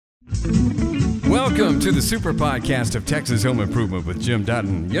Welcome to the super podcast of Texas Home Improvement with Jim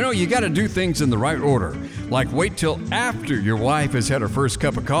Dutton. You know, you got to do things in the right order, like wait till after your wife has had her first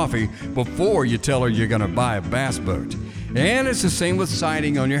cup of coffee before you tell her you're going to buy a bass boat. And it's the same with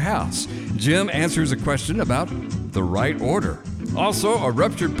siding on your house. Jim answers a question about the right order. Also, a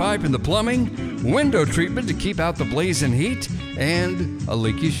ruptured pipe in the plumbing, window treatment to keep out the blazing heat, and a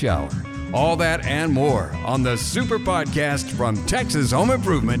leaky shower. All that and more on the super podcast from Texas Home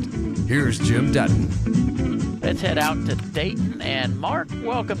Improvement. Here's Jim Dutton. Let's head out to Dayton. And Mark,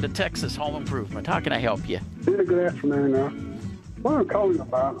 welcome to Texas Home Improvement. How can I help you? Yeah, good afternoon. What I'm calling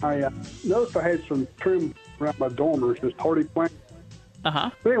about, I noticed I had some trim around my dormers, this hardy plant.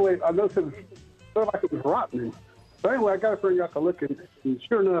 Uh-huh. But anyway, I noticed it felt like it was rotten. So anyway, I got to bring out to look, and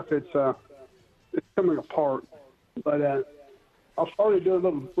sure enough, it's coming apart. But I started doing a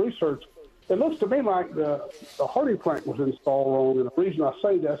little research. It looks to me like the hardy plank was installed wrong, and the reason I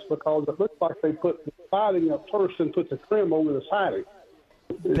say that's because it looks like they put the siding up first and put the trim over the siding.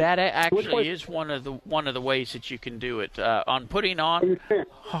 That actually is one of the ways that you can do it. On putting on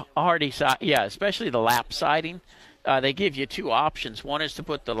hardy side, yeah, especially the lap siding, they give you two options. One is to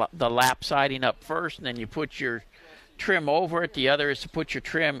put the lap siding up first, and then you put your trim over it. The other is to put your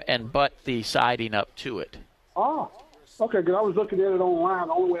trim and butt the siding up to it. Ah. Okay, because I was looking at it online.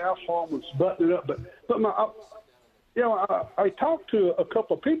 The only way I saw it was button it up. But I talked to a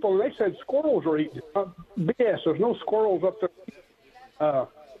couple of people, and they said squirrels are eating it. BS, there's no squirrels up there.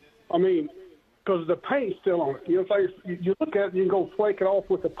 Because the paint's still on it. You know, it's like you look at it, you can go flake it off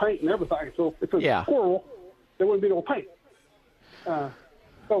with the paint and everything. So if it's a squirrel, there wouldn't be no paint.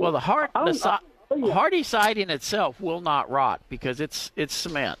 Well, hardy siding itself will not rot because it's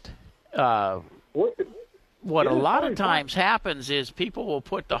cement. What a lot of times happens is people will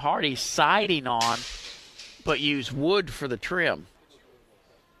put the hardy siding on, but use wood for the trim.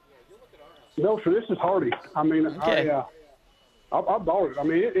 No, sir, this is hardy. I mean, okay. I bought it. I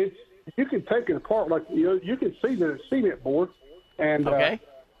mean, it's you can take it apart like you can see that it's cement board, and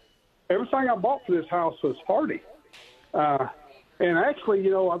everything I bought for this house was hardy. And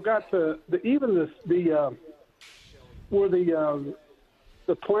actually, I've got where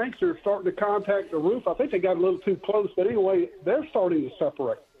the planks are starting to contact the roof. I think they got a little too close, but anyway, they're starting to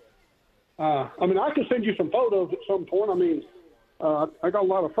separate. I can send you some photos at some point. I mean, I got a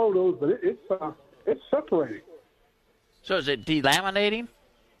lot of photos, but it's separating. So is it delaminating?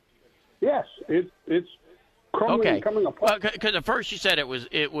 Yes, it's crumbling and coming apart. Well, because at first you said it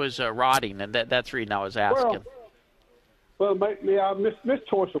was rotting, and that's the reason I was asking. Well, I missed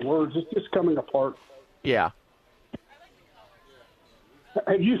choice of words. It's just coming apart. Yeah.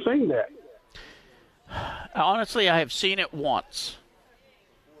 Have you seen that? Honestly, I have seen it once.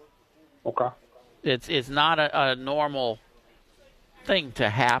 Okay. It's not a normal thing to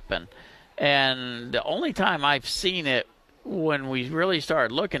happen. And the only time I've seen it, when we really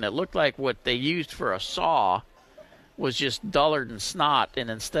started looking, it looked like what they used for a saw was just dullard and snot, and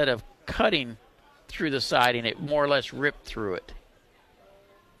instead of cutting through the siding, it more or less ripped through it.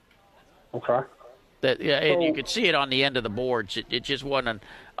 Okay. And you could see it on the end of the boards. It just wasn't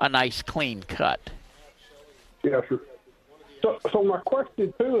a nice, clean cut. Yeah, sure. So my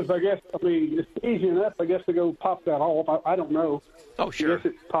question, too, is it's easy enough, to go pop that off. I don't know. Oh, sure. I guess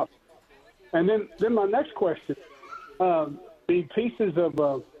it pops. And then my next question, the pieces of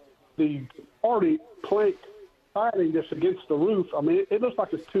the hardy plank siding just against the roof, it looks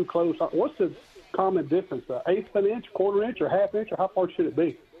like it's too close. What's the common difference, eighth of an inch, quarter inch, or half inch, or how far should it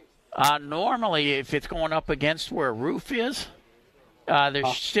be? Normally, if it's going up against where a roof is,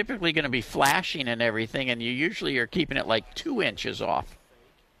 there's typically going to be flashing and everything, and you usually are keeping it like 2 inches off.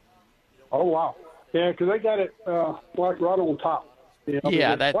 Oh, wow. Yeah, because they got it like right on top.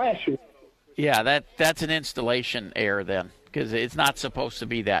 That's flashing. Yeah, that's an installation error then, because it's not supposed to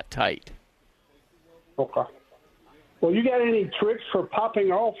be that tight. Okay. Well, you got any tricks for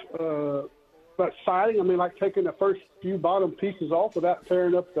popping off that siding? Like taking the first few bottom pieces off without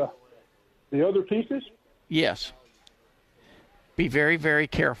tearing up the other pieces? Yes. Be very, very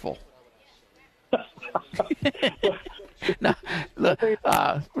careful. Now, look,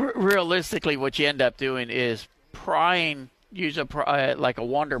 realistically, what you end up doing is prying. Use like a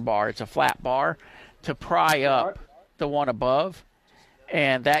Wonder Bar. It's a flat bar to pry up the one above,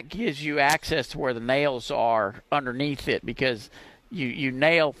 and that gives you access to where the nails are underneath it, because you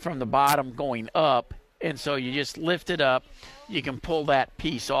nail from the bottom going up, and so you just lift it up. You can pull that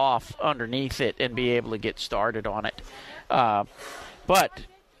piece off underneath it and be able to get started on it. But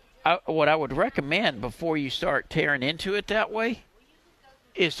what I would recommend before you start tearing into it that way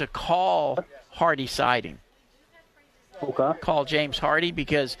is to call Hardy Siding. Okay. Call James Hardy,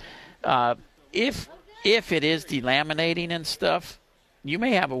 because If it is delaminating and stuff, you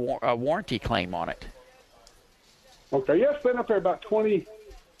may have a warranty claim on it. Okay, yeah, it's been up there about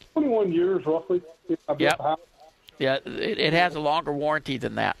 21 years roughly. Yep. Yeah, it has a longer warranty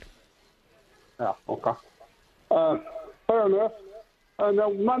than that. Yeah, okay. Fair enough. Now,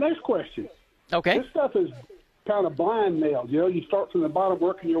 my next question. Okay. This stuff is kind of blind nailed. You know, you start from the bottom,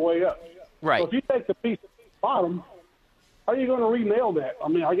 working your way up. Right. So if you take the piece at the bottom, how are you going to re-nail that? I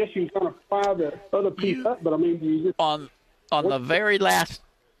mean, I guess you can kind of fire the other piece up, but I mean, do you just... On the very last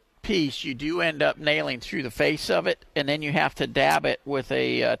piece, you do end up nailing through the face of it, and then you have to dab it with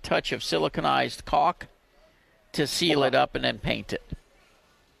a touch of siliconized caulk to seal it up and then paint it.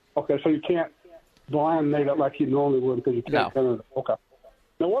 Okay, so you can't blind nail it like you normally would because you can't. No. Okay.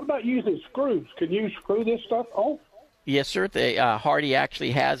 Now, what about using screws? Can you screw this stuff on? Yes, sir. Hardy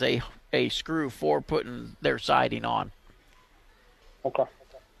actually has a screw for putting their siding on. Okay.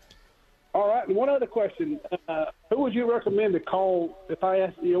 All right. And one other question: who would you recommend to call if I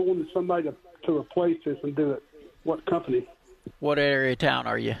asked wanted somebody to replace this and do it? What company? What area of town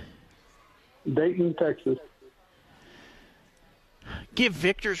are you? Dayton, Texas. Give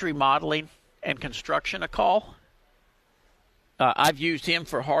Victor's Remodeling and Construction a call. I've used him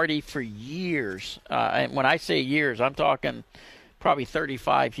for Hardy for years. And when I say years, I'm talking probably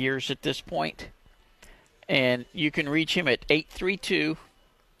 35 years at this point. And you can reach him at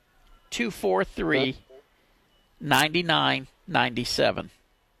 832-243-9997.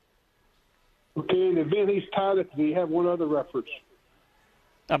 Okay, in the event he's tied up, do you have one other reference?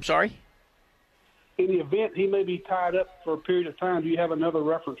 I'm sorry? In the event he may be tied up for a period of time, do you have another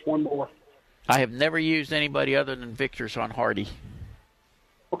reference, one more? I have never used anybody other than Victor's on Hardy.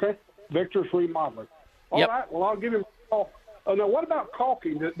 Okay. Victor's Remodeling. All right. Well, I'll give him a call. Now, what about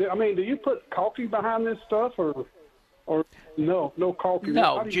caulking? I mean, do you put caulking behind this stuff or no caulking?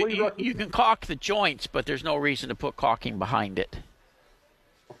 No, you can caulk the joints, but there's no reason to put caulking behind it.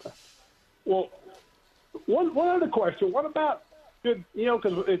 Okay. Well, one other question. What about,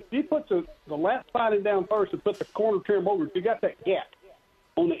 because if you put the lap siding down first and put the corner trim over, you got that gap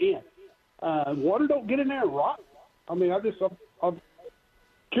on the end. Water don't get in there and rot. I mean, I'm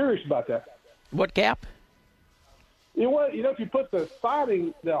curious about that. What gap? You know what? If you put the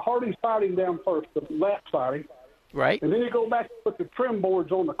Hardy siding down first, the lap siding, right, and then you go back and put the trim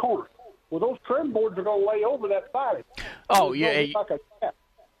boards on the corner. Well, those trim boards are going to lay over that siding. Oh, yeah. Like a gap.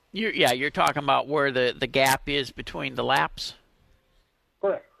 You're talking about where the gap is between the laps?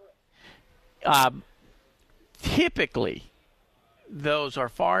 Correct. Typically, those are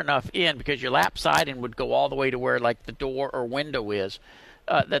far enough in because your lap siding would go all the way to where like the door or window is,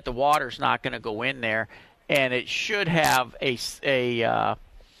 that the water's not going to go in there, and it should have a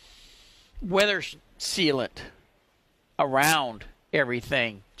weather sealant around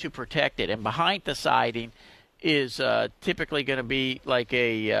everything to protect it. And behind the siding is typically going to be like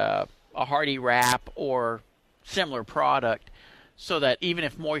a Hardy wrap or similar product, so that even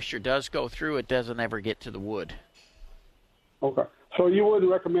if moisture does go through, it doesn't ever get to the wood. Okay. So you wouldn't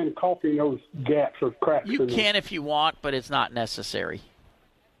recommend caulking those gaps or cracks? You can if you want, but it's not necessary.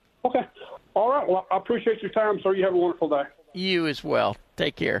 Okay. All right. Well, I appreciate your time, sir. You have a wonderful day. You as well.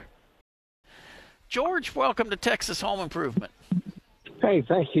 Take care. George, welcome to Texas Home Improvement. Hey,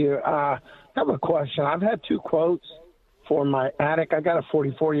 thank you. I have a question. I've had two quotes for my attic. I got a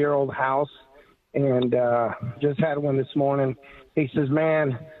 44-year-old house, and just had one this morning. He says,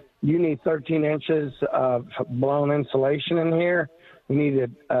 man, you need 13 inches of blown insulation in here. We need it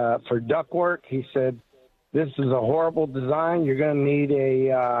for ductwork. He said, this is a horrible design. You're going to need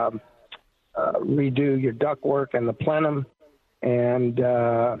a redo your ductwork and the plenum. And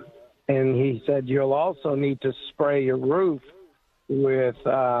he said, you'll also need to spray your roof with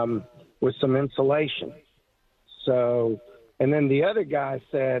some insulation. So, and then the other guy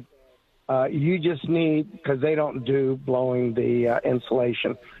said, you just need, because they don't do blowing the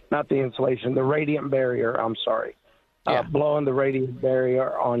insulation, not the insulation, the radiant barrier, I'm sorry. Blowing the radiant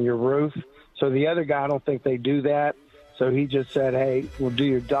barrier on your roof. So the other guy, I don't think they do that. So he just said, hey, we'll do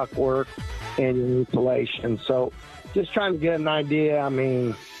your duct work and your insulation. So just trying to get an idea, I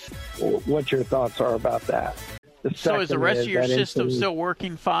mean, what your thoughts are about that. So is the rest of your system still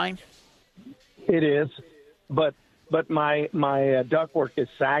working fine? It is, but my ductwork is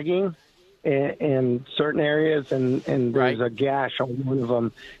sagging in certain areas, and there's a gash on one of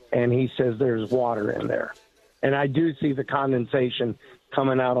them, and he says there's water in there. And I do see the condensation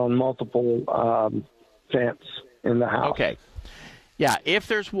coming out on multiple vents in the house. Okay. Yeah, if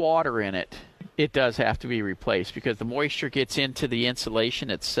there's water in it, it does have to be replaced because the moisture gets into the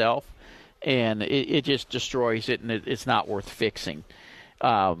insulation itself, and it just destroys it, and it's not worth fixing.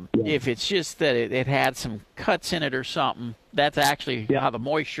 If it's just that it had some cuts in it or something, that's actually how the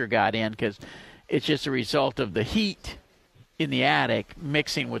moisture got in, because it's just a result of the heat in the attic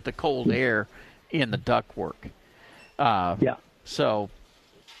mixing with the cold air in the ductwork. So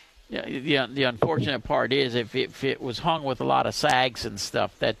the unfortunate part is if it was hung with a lot of sags and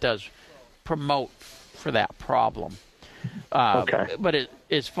stuff, that does promote for that problem. But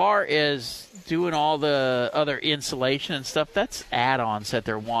as far as doing all the other insulation and stuff, that's add-ons that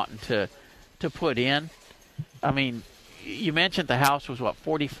they're wanting to put in. I mean, you mentioned the house was,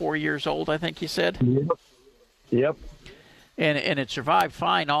 44 years old, I think you said? Yep. And it survived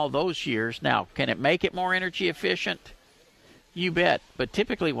fine all those years. Now, can it make it more energy efficient? You bet. But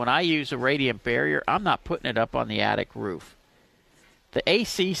typically when I use a radiant barrier, I'm not putting it up on the attic roof. The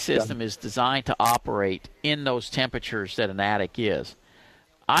AC system is designed to operate in those temperatures that an attic is.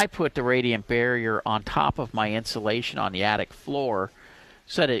 I put the radiant barrier on top of my insulation on the attic floor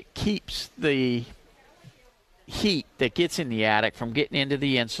so that it keeps the heat that gets in the attic from getting into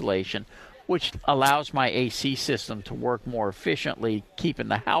the insulation, which allows my AC system to work more efficiently, keeping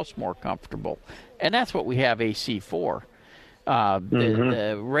the house more comfortable. And that's what we have AC for.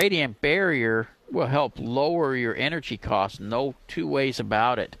 The radiant barrier will help lower your energy costs, no two ways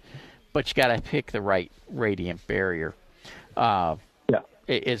about it. But you got to pick the right radiant barrier. So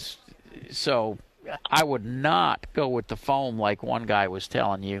I would not go with the foam like one guy was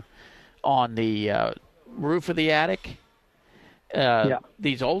telling you on the roof of the attic.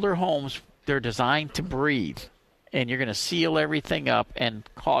 These older homes, they're designed to breathe, and you're going to seal everything up and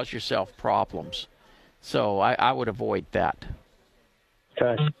cause yourself problems. So I would avoid that.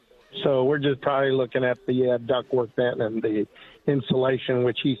 Okay. So we're just probably looking at the ductwork then and the insulation,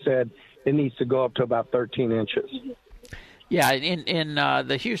 which he said it needs to go up to about 13 inches. Yeah, in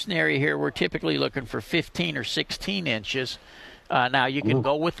the Houston area here, we're typically looking for 15 or 16 inches. Now, you can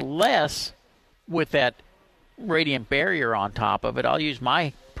go with less with that radiant barrier on top of it. I'll use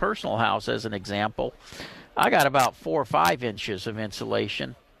my personal house as an example. I got about 4 or 5 inches of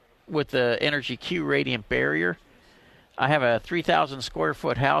insulation with the Energy Q radiant barrier. I have a 3,000 square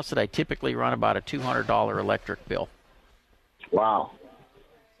foot house that I typically run about a $200 electric bill. Wow,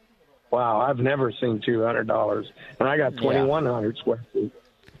 I've never seen $200, and I got 2,100 square feet.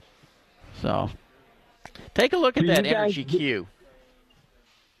 So take a look at that Energy Q.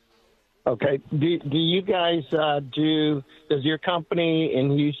 Okay. Do you guys does your company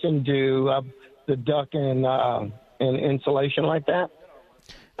in Houston do the duct and insulation like that?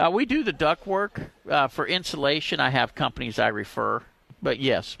 We do the duct work. For insulation, I have companies I refer, but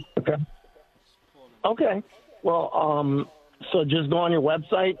yes. Okay. Well, so just go on your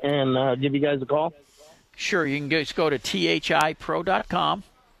website and give you guys a call? Sure. You can just go to thipro.com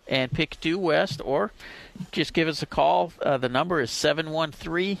and pick Due West, or just give us a call. The number is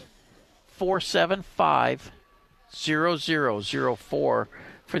 713-475-0004 for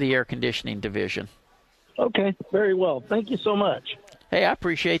the air conditioning division. Okay. Very well. Thank you so much. Hey, I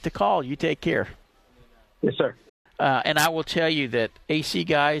appreciate the call. You take care. Yes, sir. And I will tell you that AC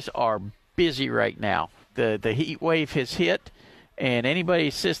guys are busy right now. The heat wave has hit, and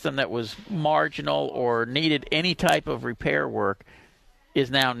anybody's system that was marginal or needed any type of repair work is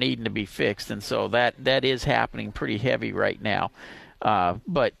now needing to be fixed. And so that is happening pretty heavy right now.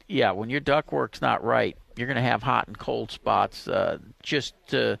 But, yeah, when your ductwork's not right, you're going to have hot and cold spots just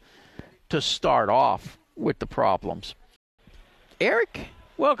to start off with the problems. Eric,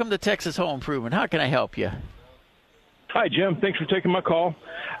 welcome to Texas Home Improvement. How can I help you? Hi, Jim. Thanks for taking my call.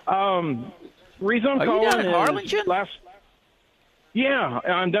 Reason I'm calling you down in is Harlingen? Yeah,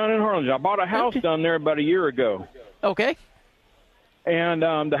 I'm down in Harlingen. I bought a house down there about a year ago. Okay. And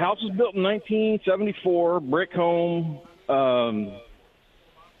the house was built in 1974, brick home.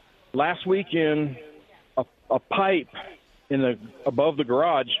 Last weekend, a pipe above the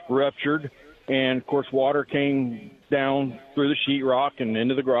garage ruptured, and of course water came down through the sheetrock and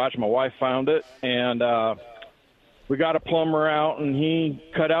into the garage. My wife found it, and we got a plumber out, and he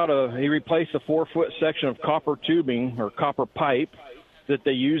replaced a 4-foot section of copper tubing or copper pipe that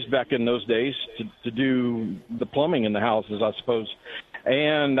they used back in those days to do the plumbing in the houses, I suppose.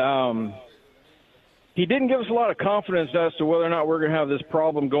 And he didn't give us a lot of confidence as to whether or not we're going to have this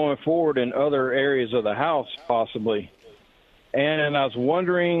problem going forward in other areas of the house, possibly. And I was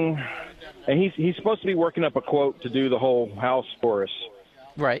wondering, and he's supposed to be working up a quote to do the whole house for us.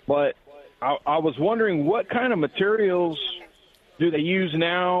 Right. But I was wondering, what kind of materials do they use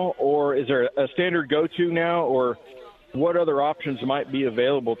now, or is there a standard go-to now, or what other options might be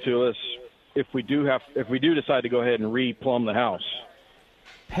available to us if we do decide to go ahead and re-plumb the house?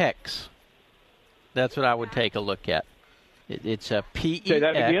 PEX. That's what I would take a look at. It's a PEX. Say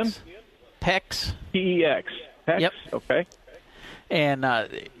that again? PEX. PEX. PEX? Yep. Okay. And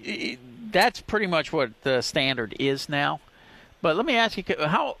that's pretty much what the standard is now. But let me ask you,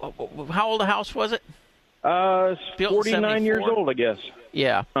 how old a house was it? It's 49 years old, I guess.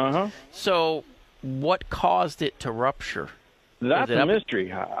 Yeah. Uh-huh. So what caused it to rupture? That's a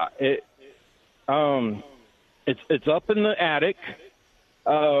mystery. It's up in the attic.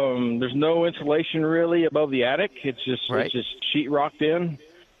 There's no insulation really above the attic. It's just sheetrocked in.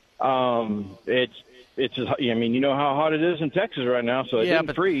 It's just, I mean, you know how hot it is in Texas right now, so it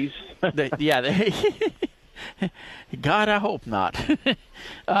didn't freeze. God, I hope not.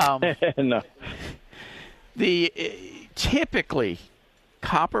 No. Typically,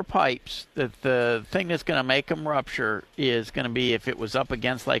 copper pipes, the thing that's going to make them rupture is going to be if it was up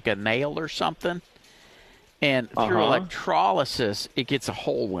against like a nail or something, and through electrolysis, it gets a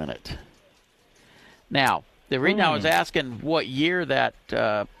hole in it. Now, the reason I was asking what year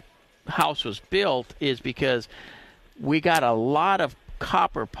that house was built is because we got a lot of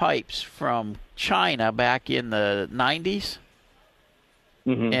copper pipes from China back in the 90s,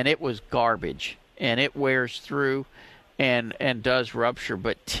 and it was garbage, and it wears through and does rupture.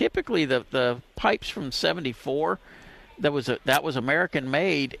 But typically the pipes from 74, that was American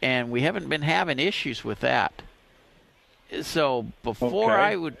made, and we haven't been having issues with that. So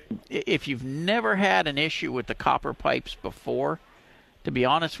before if you've never had an issue with the copper pipes before, to be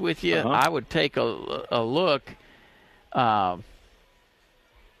honest with you, I would take a look and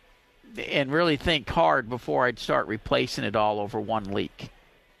really think hard before I'd start replacing it all over one leak.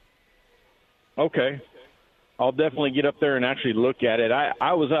 Okay. I'll definitely get up there and actually look at it.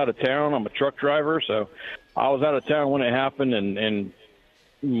 I was out of town. I'm a truck driver, so I was out of town when it happened, and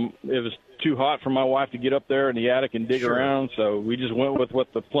it was too hot for my wife to get up there in the attic and dig around, so we just went with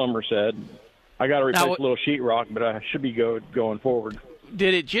what the plumber said. I got to replace a little sheetrock, but I should be going forward.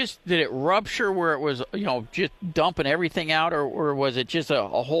 Did it rupture where it was, just dumping everything out, or was it just a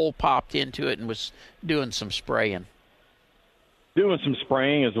hole popped into it and was doing some spraying? Doing some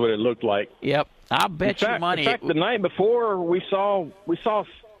spraying is what it looked like. Yep, I bet you money. In fact, the night before we had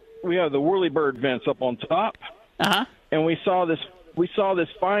the whirlybird vents up on top, and we saw this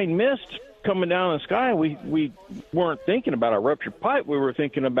fine mist coming down the sky. We weren't thinking about a ruptured pipe. We were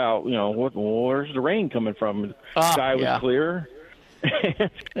thinking about where's the rain coming from? The sky was clear. and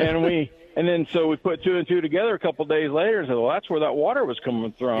then we put two and two together a couple of days later and said, well, that's where that water was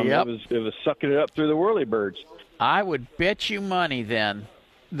coming from. Yep. It was sucking it up through the whirlybirds. I would bet you money then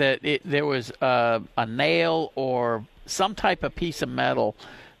that there was a nail or some type of piece of metal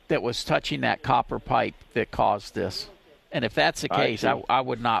that was touching that copper pipe that caused this. And if that's the case, I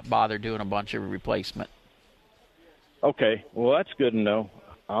would not bother doing a bunch of replacement. Okay, well, that's good to know.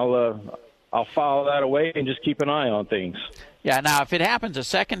 I'll file that away and just keep an eye on things. Yeah, now if it happens a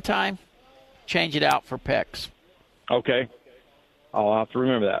second time, change it out for PEX. Okay. I'll have to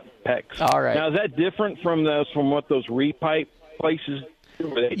remember that. PEX. All right. Now, is that different from what those repipe places do,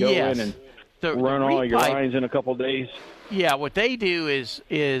 where they go in and run all your lines in a couple of days? Yeah, what they do is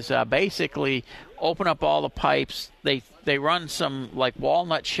basically open up all the pipes. They run some like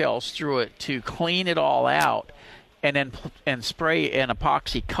walnut shells through it to clean it all out, and then spray an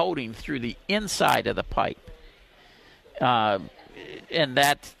epoxy coating through the inside of the pipe. And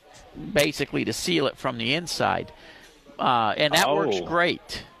that's basically to seal it from the inside. And that works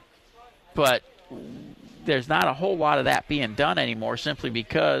great. But there's not a whole lot of that being done anymore simply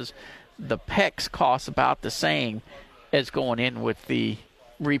because the PEX costs about the same as going in with the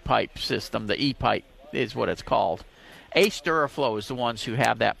repipe system. The E-pipe is what it's called. Ace Duraflow is the ones who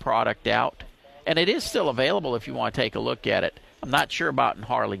have that product out. And it is still available if you want to take a look at it. I'm not sure about in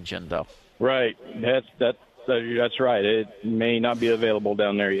Harlingen, though. Right. That's right. It may not be available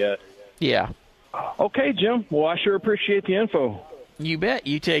down there yet. Yeah. Okay, Jim. Well, I sure appreciate the info. You bet.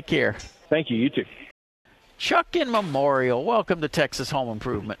 You take care. Thank you. You too. Chuck in Memorial. Welcome to Texas Home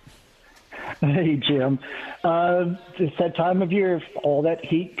Improvement. Hey, Jim. It's that time of year, all that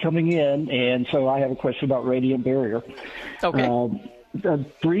heat coming in, and so I have a question about radiant barrier. Okay. A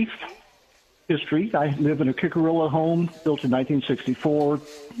brief history. I live in a Kickarilla home built in 1964, a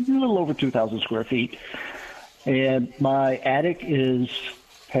little over 2,000 square feet, and my attic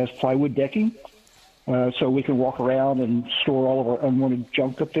has plywood decking, so we can walk around and store all of our unwanted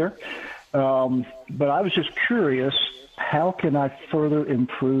junk up there. But I was just curious, how can I further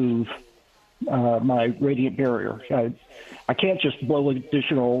improve my radiant barrier? I can't just blow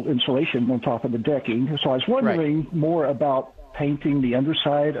additional insulation on top of the decking. So I was wondering more about painting the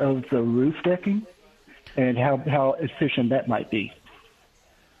underside of the roof decking and how efficient that might be.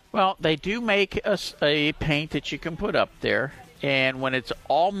 Well, they do make a paint that you can put up there, and when it's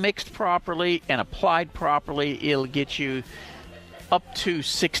all mixed properly and applied properly, it'll get you up to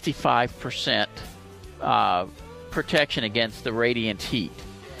 65% protection against the radiant heat.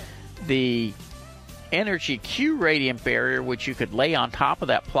 The Energy Q radiant barrier, which you could lay on top of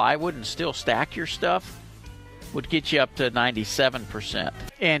that plywood and still stack your stuff, would get you up to 97%.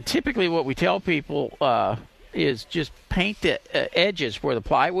 And typically what we tell people is just paint the edges where the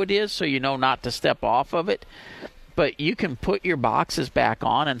plywood is so you know not to step off of it. But you can put your boxes back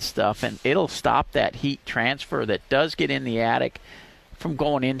on and stuff, and it'll stop that heat transfer that does get in the attic from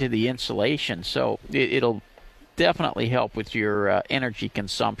going into the insulation. So it'll definitely help with your energy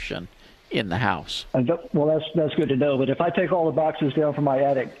consumption in the house. Well, that's good to know. But if I take all the boxes down from my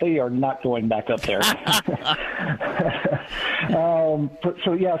attic, they are not going back up there. So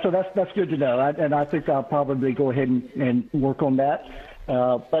that's good to know. And I think I'll probably go ahead and work on that.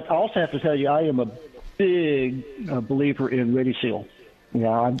 But I also have to tell you, I am a big believer in Ready Seal.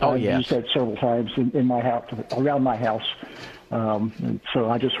 I've used that several times in my house, around my house. And so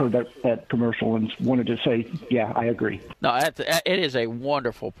I just heard that commercial and wanted to say, yeah, I agree. No, it is a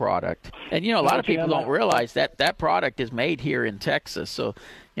wonderful product. And, a lot of people don't realize that product is made here in Texas. So,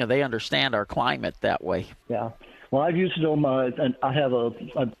 they understand our climate that way. Yeah. Well, I've used it on and I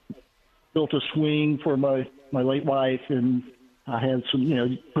built a swing for my late wife, and I had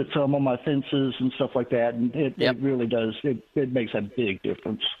some, put some on my fences and stuff like that. And it really does. It makes a big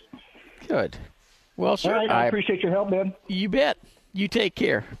difference. Good. Well, sir, all right, I appreciate your help, man. You bet. You take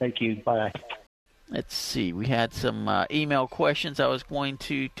care. Thank you. Bye. Let's see. We had some email questions I was going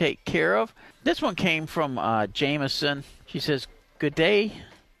to take care of. This one came from Jameson. She says, "Good day,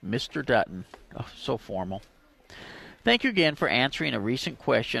 Mr. Dutton." Oh, so formal. "Thank you again for answering a recent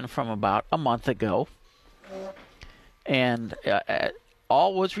question from about a month ago. And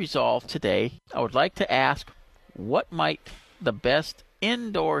all was resolved today. I would like to ask, what might the best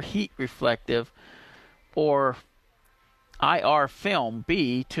indoor heat reflective or IR film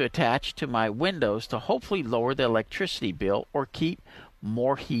be to attach to my windows to hopefully lower the electricity bill or keep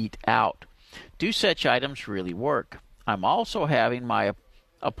more heat out? Do such items really work? I'm also having my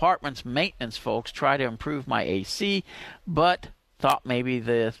apartment's maintenance folks try to improve my AC, but thought maybe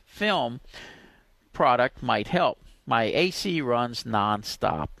the film product might help. My AC runs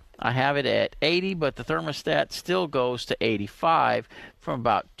nonstop. I have it at 80, but the thermostat still goes to 85 from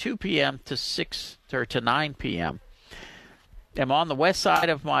about 2 p.m. to 9 p.m. I'm on the west side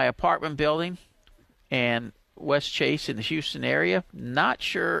of my apartment building and West Chase in the Houston area. Not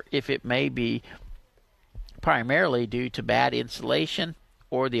sure if it may be primarily due to bad insulation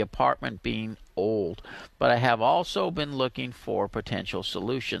or the apartment being old, but I have also been looking for potential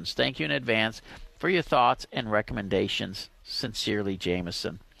solutions. Thank you in advance for your thoughts and recommendations. Sincerely,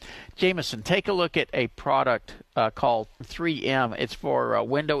 Jameson." Jameson, take a look at a product called 3M. It's for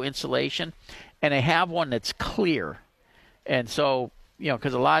window insulation, and they have one that's clear. And so,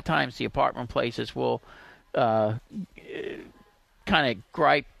 because a lot of times the apartment places will kind of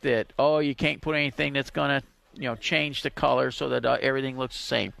gripe that, you can't put anything that's going to, change the color so that everything looks the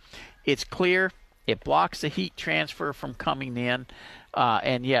same. It's clear. It blocks the heat transfer from coming in.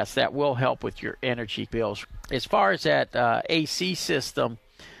 And yes, that will help with your energy bills. As far as that AC system,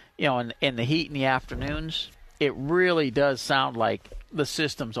 in the heat in the afternoons, it really does sound like the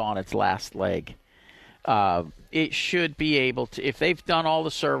system's on its last leg. It should be able to, if they've done all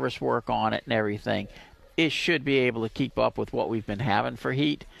the service work on it and everything, it should be able to keep up with what we've been having for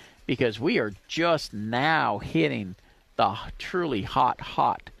heat, because we are just now hitting the truly hot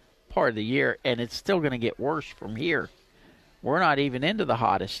part of the year, and it's still going to get worse from here. We're not even into the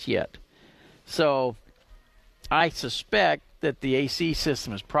hottest yet. So I suspect that the AC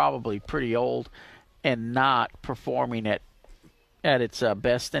system is probably pretty old and not performing at its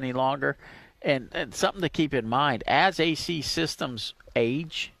best any longer. And something to keep in mind, as AC systems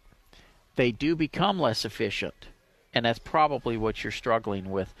age, they do become less efficient. And that's probably what you're struggling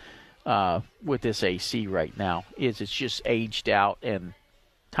with this AC right now, is it's just aged out and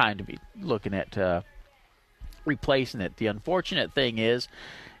time to be looking at replacing it. The unfortunate thing is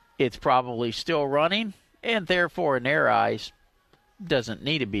it's probably still running, and therefore in their eyes doesn't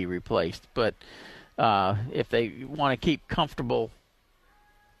need to be replaced. But if they want to keep comfortable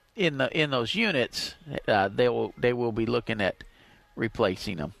in those units, they will be looking at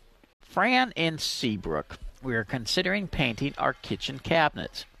replacing them. Fran in Seabrook, we are considering painting our kitchen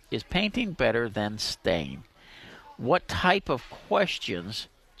cabinets. Is painting better than stain? What type of questions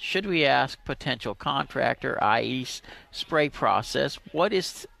should we ask potential contractor, i.e. spray process? What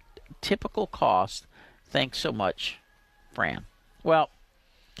is typical cost? Thanks so much, Fran. Well,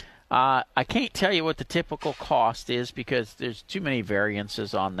 I can't tell you what the typical cost is because there's too many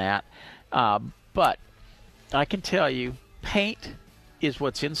variances on that. But I can tell you paint is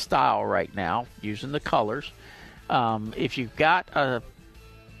what's in style right now, using the colors. If you've got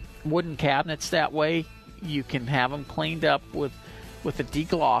wooden cabinets that way, you can have them cleaned up with a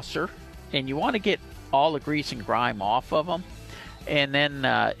deglosser, and you want to get all the grease and grime off of them, and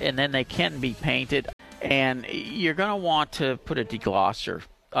then they can be painted. And you're going to want to put a deglosser.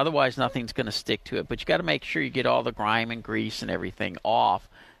 Otherwise, nothing's going to stick to it. But you got to make sure you get all the grime and grease and everything off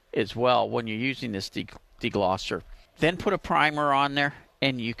as well when you're using this deglosser. Then put a primer on there,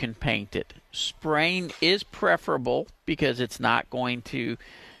 and you can paint it. Spraying is preferable because it's not going to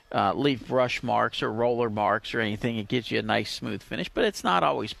leave brush marks or roller marks or anything. It gives you a nice smooth finish, but it's not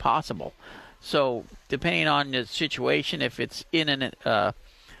always possible. So depending on the situation, if it's in an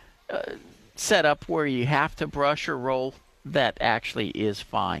setup where you have to brush or roll, that actually is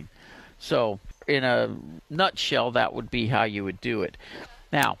fine. So in a nutshell, that would be how you would do it.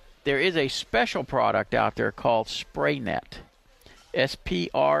 Now, there is a special product out there called SprayNet,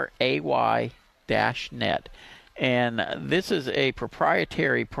 SPRAY-net. And this is a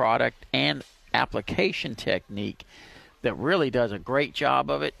proprietary product and application technique that really does a great job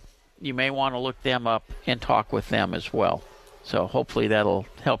of it. You may want to look them up and talk with them as well. So hopefully that'll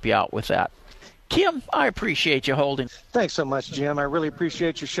help you out with that. Kim, I appreciate you holding. Thanks so much, Jim. I really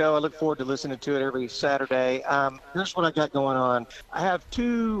appreciate your show. I look forward to listening to it every Saturday. Here's what I got going on. I have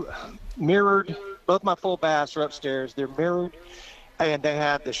two mirrored, both my full baths are upstairs. They're mirrored, and they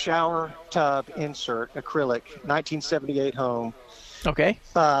have the shower tub insert, acrylic, 1978 home. Okay.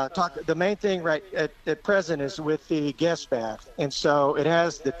 The main thing right at present is with the guest bath. And so it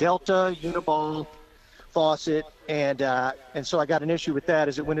has the Delta Uniball faucet, and so I got an issue with that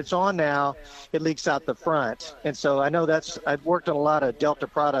is that when it's on now, it leaks out the front. And so I know I've worked on a lot of Delta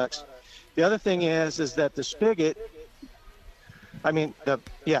products. The other thing is that the spigot, the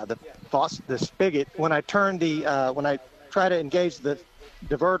spigot, when I turn when I try to engage the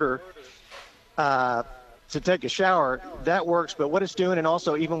diverter to take a shower, that works. But what it's doing, and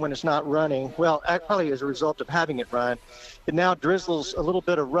also even when it's not running, well, probably as a result of having it run, it now drizzles a little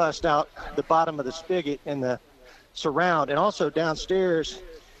bit of rust out the bottom of the spigot in the surround, and also downstairs,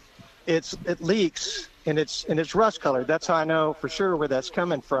 it leaks and it's rust colored. That's how I know for sure where that's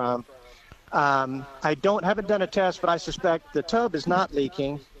coming from. I haven't done a test, but I suspect the tub is not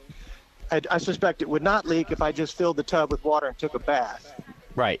leaking. I suspect it would not leak if I just filled the tub with water and took a bath.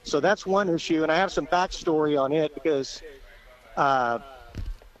 Right. So that's one issue, and I have some backstory on it because so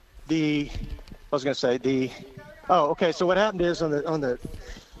what happened is on the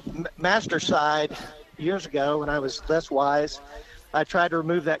master side years ago when I was less wise, I tried to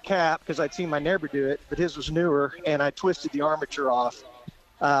remove that cap because I'd seen my neighbor do it, but his was newer, and I twisted the armature off.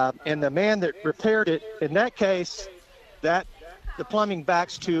 And the man that repaired it, in that case, the plumbing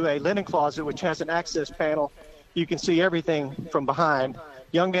backs to a linen closet, which has an access panel. You can see everything from behind.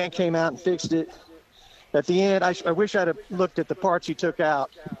 Young man came out and fixed it. At the end, I wish I'd have looked at the parts he took out,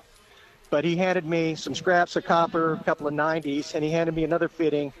 but he handed me some scraps of copper, a couple of 90s, and he handed me another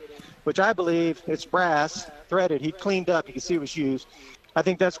fitting, which I believe it's brass, threaded. He cleaned up. You can see it was used. I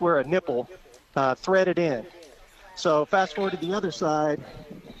think that's where a nipple threaded in. So fast forward to the other side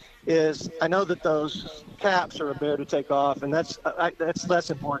is I know that those caps are a bear to take off, and that's less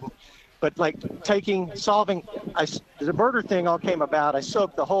important. But like the diverter thing all came about. I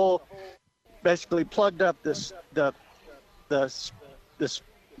soaked the whole, basically plugged up the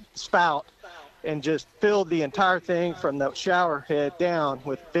spout and just filled the entire thing from the shower head down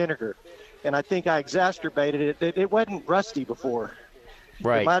with vinegar. And I think I exacerbated it. It wasn't rusty before.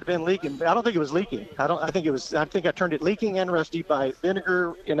 Right. It might have been leaking. I don't think it was leaking. I think I turned it leaking and rusty by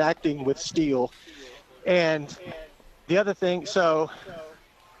vinegar interacting with steel. And the other thing, so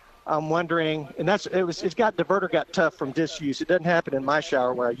I'm wondering, and diverter got tough from disuse. It doesn't happen in my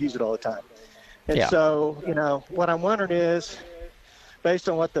shower where I use it all the time. And so, what I'm wondering is, based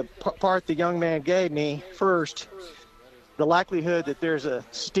on what the part the young man gave me, first, the likelihood that there's a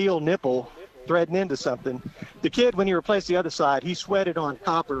steel nipple threading into something. The kid, when he replaced the other side, he sweated on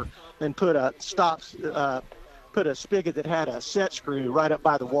copper and put a spigot that had a set screw right up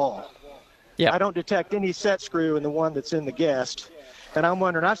by the wall. Yeah. I don't detect any set screw in the one that's in the guest. And I'm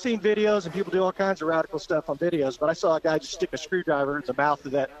wondering, I've seen videos and people do all kinds of radical stuff on videos, but I saw a guy just stick a screwdriver in the mouth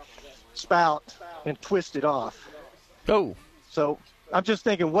of that spout and twist it off. Oh. So I'm just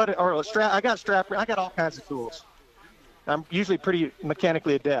thinking, I got all kinds of tools. I'm usually pretty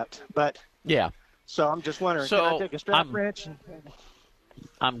mechanically adept, but yeah. So I'm just wondering, can I take a strap wrench?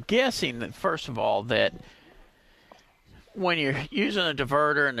 I'm guessing that, first of all, that when you're using a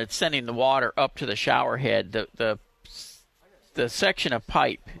diverter and it's sending the water up to the shower head, the section of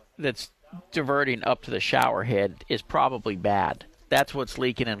pipe that's diverting up to the shower head is probably bad. That's what's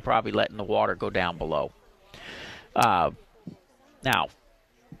leaking and probably letting the water go down below. Now,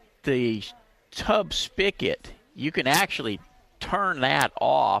 the tub spigot, you can actually turn that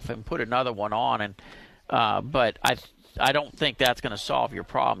off and put another one on, and but I don't think that's going to solve your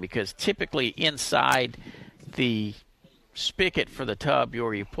problem, because typically inside the spigot for the tub,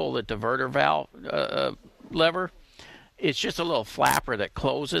 where you pull the diverter valve lever, it's just a little flapper that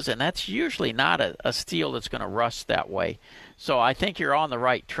closes, and that's usually not a steel that's going to rust that way. So I think you're on the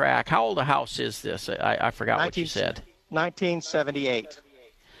right track. How old a house is this? I forgot what you said. 1978.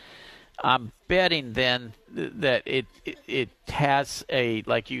 I'm betting then that it has a,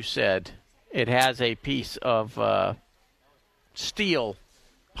 like you said, it has a piece of steel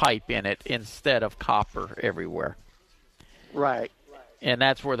pipe in it instead of copper everywhere. Right. And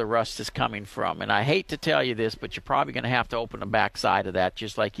that's where the rust is coming from. And I hate to tell you this, but you're probably going to have to open the back side of that,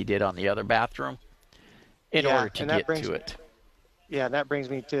 just like you did on the other bathroom, in order to get to it. Yeah, that brings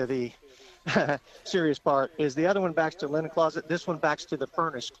me to the serious part. Is the other one backs to the linen closet? This one backs to the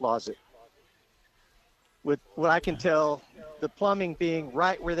furnace closet. With what I can tell, the plumbing being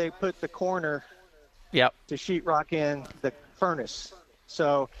right where they put the corner to sheetrock in the furnace.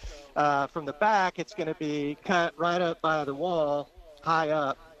 So from the back, it's going to be cut right up by the wall, high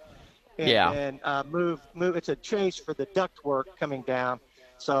up, and move. It's a chase for the ductwork coming down.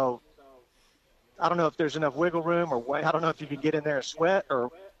 So I don't know if there's enough wiggle room, or I don't know if you could get in there and sweat,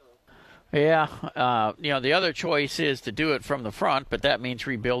 or. Yeah, the other choice is to do it from the front, but that means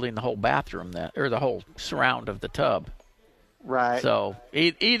rebuilding the whole bathroom, or the whole surround of the tub. Right. So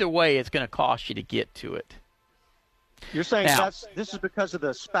either way, it's going to cost you to get to it. You're saying this is because of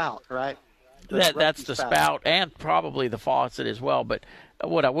the spout, right? That's the spout and probably the faucet as well. But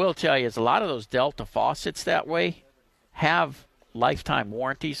what I will tell you is a lot of those Delta faucets that way have lifetime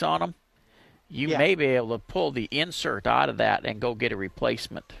warranties on them. You may be able to pull the insert out of that and go get a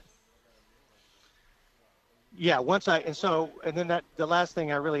replacement. Yeah, and then the last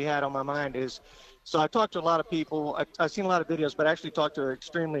thing I really had on my mind is, so I talked to a lot of people. I've seen a lot of videos, but I actually talked to an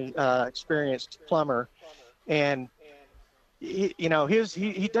extremely experienced plumber, and he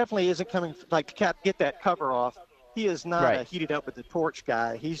definitely isn't coming like to get that cover off. He is not a heated up with the torch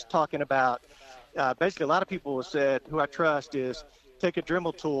guy. He's talking about basically a lot of people have said, who I trust, is take a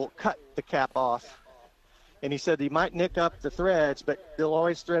Dremel tool, cut the cap off. And he said they might nick up the threads, but they'll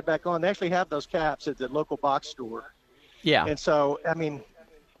always thread back on. They actually have those caps at the local box store. Yeah. And so, I mean,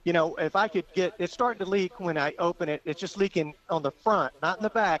 if I could it's starting to leak when I open it. It's just leaking on the front, not in the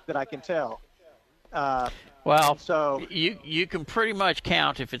back that I can tell. So you can pretty much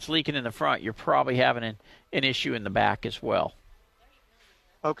count if it's leaking in the front, you're probably having an issue in the back as well.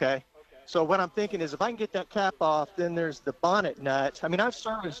 Okay. So what I'm thinking is if I can get that cap off, then there's the bonnet nut. I mean, I've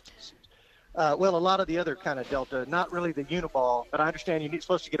serviced a lot of the other kind of Delta, not really the Uniball, but I understand you're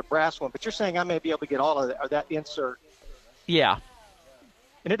supposed to get a brass one. But you're saying I may be able to get all of that, or that insert. Yeah.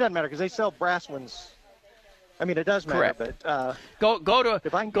 And it doesn't matter because they sell brass ones. I mean, it does matter. Correct. But go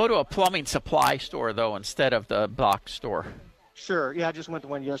to a plumbing supply store though instead of the box store. Sure. Yeah, I just went to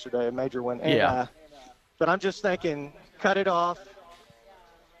one yesterday, a major one. And, but I'm just thinking, cut it off.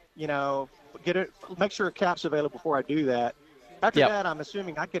 Get it. Make sure a cap's available before I do that. After that, I'm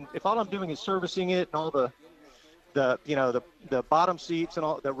assuming I can. If all I'm doing is servicing it and all the bottom seats and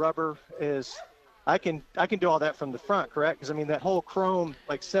all the rubber is, I can do all that from the front, correct? Because I mean that whole chrome,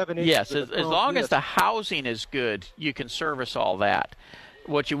 like 7 inches. Yes, as long as the housing is good, you can service all that.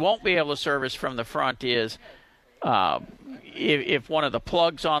 What you won't be able to service from the front is if one of the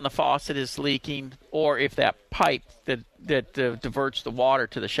plugs on the faucet is leaking, or if that pipe that diverts the water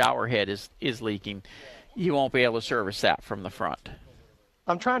to the shower head is leaking. You won't be able to service that from the front.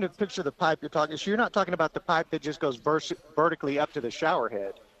 I'm trying to picture the pipe you're talking. So you're not talking about the pipe that just goes vertically up to the shower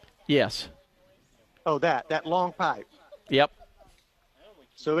head? Yes. Oh, that long pipe. Yep.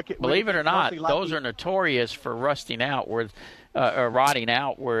 So believe it or not, those are notorious for rusting out, or rotting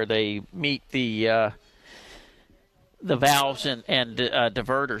out, where they meet the valves and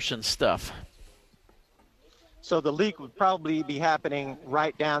diverters and stuff. So the leak would probably be happening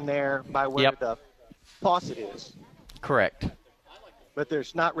right down there by where the faucet is. Correct. But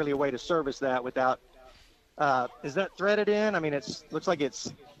there's not really a way to service that without. Is that threaded in? I mean, looks like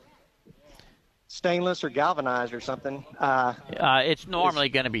it's stainless or galvanized or something. It's normally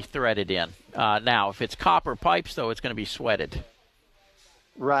going to be threaded in. Now, if it's copper pipes, though, it's going to be sweated.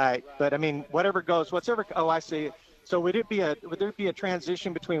 Right, but I mean, whatever goes, whatever. Oh, I see. So would there be a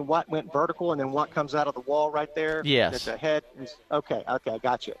transition between what went vertical and then what comes out of the wall right there? Yes. That the head is, okay, I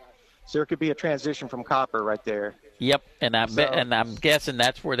got you. So there could be a transition from copper right there. Yep, and I'm guessing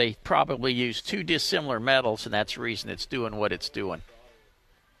that's where they probably use two dissimilar metals, and that's the reason it's doing what it's doing.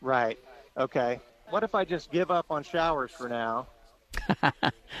 Right. Okay. What if I just give up on showers for now?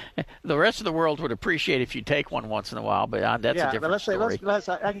 The rest of the world would appreciate if you take one once in a while, but that's a different story. Let's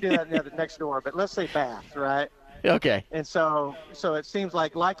I can do that next door, but let's say bath, right? Okay. And so it seems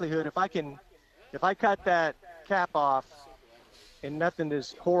like likelihood if I cut that cap off and nothing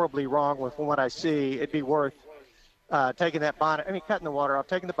is horribly wrong with what I see, it'd be worth taking that bonnet. Cutting the water off,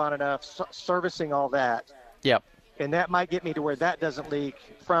 taking the bonnet off, servicing all that. Yep. And that might get me to where that doesn't leak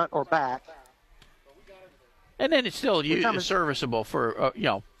front or back. And then it's still serviceable for,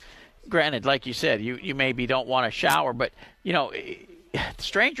 granted, like you said, you maybe don't want to shower, but,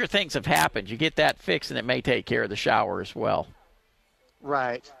 stranger things have happened. You get that fixed, and it may take care of the shower as well.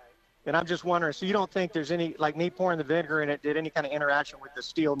 Right. And I'm just wondering, so you don't think there's any, like me pouring the vinegar in it, did any kind of interaction with the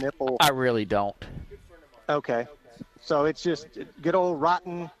steel nipple? I really don't. Okay. So it's just good old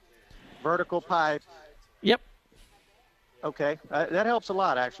rotten vertical pipe. Yep. Okay. That helps a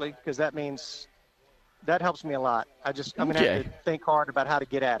lot, actually, because that means that helps me a lot. I'm going to have to think hard about how to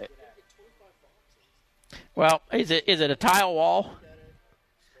get at it. Well, is it a tile wall?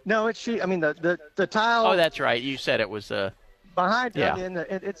 No, the tile. Oh, that's right. You said it was behind. Yeah.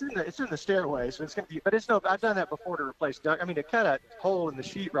 It's in the stairway, so it's going to be. But it's no. I've done that before to replace duct. To cut a hole in the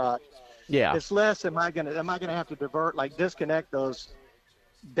sheetrock. Yeah. It's less. Am I gonna have to disconnect those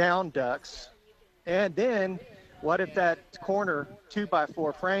down ducts, and then what if that corner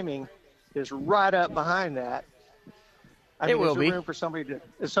 2x4 framing is right up behind that? It will be. Is there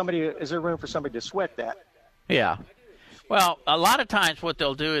room for somebody to sweat that? Yeah. Well, a lot of times what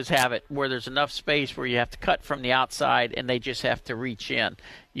they'll do is have it where there's enough space where you have to cut from the outside and they just have to reach in.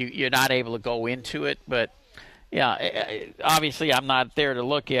 You're not able to go into it, but yeah, obviously I'm not there to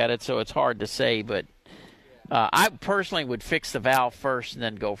look at it, so it's hard to say, but I personally would fix the valve first and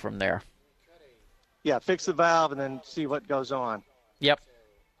then go from there. Yeah, fix the valve and then see what goes on. Yep.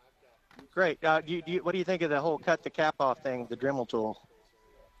 Great. What do you think of the whole cut the cap off thing, the Dremel tool?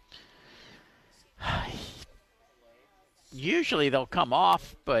 Usually they'll come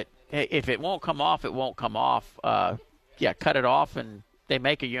off, but if it won't come off, it won't come off. Cut it off, and they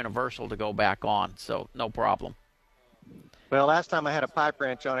make a universal to go back on, so no problem. Well, last time I had a pipe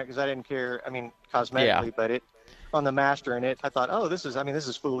wrench on it because I didn't care, cosmetically, but it on the master and I thought, oh, this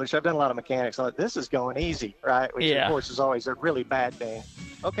is foolish. I've done a lot of mechanics. I thought, this is going easy, right? Which, of course, is always a really bad thing.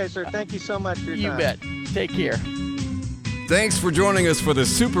 Okay, sir, thank you so much for your time. You bet. Take care. Thanks for joining us for the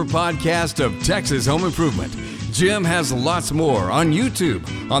super podcast of Texas Home Improvement. Jim has lots more on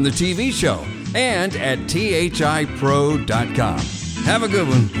YouTube, on the TV show, and at thipro.com. Have a good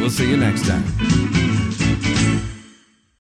one. We'll see you next time.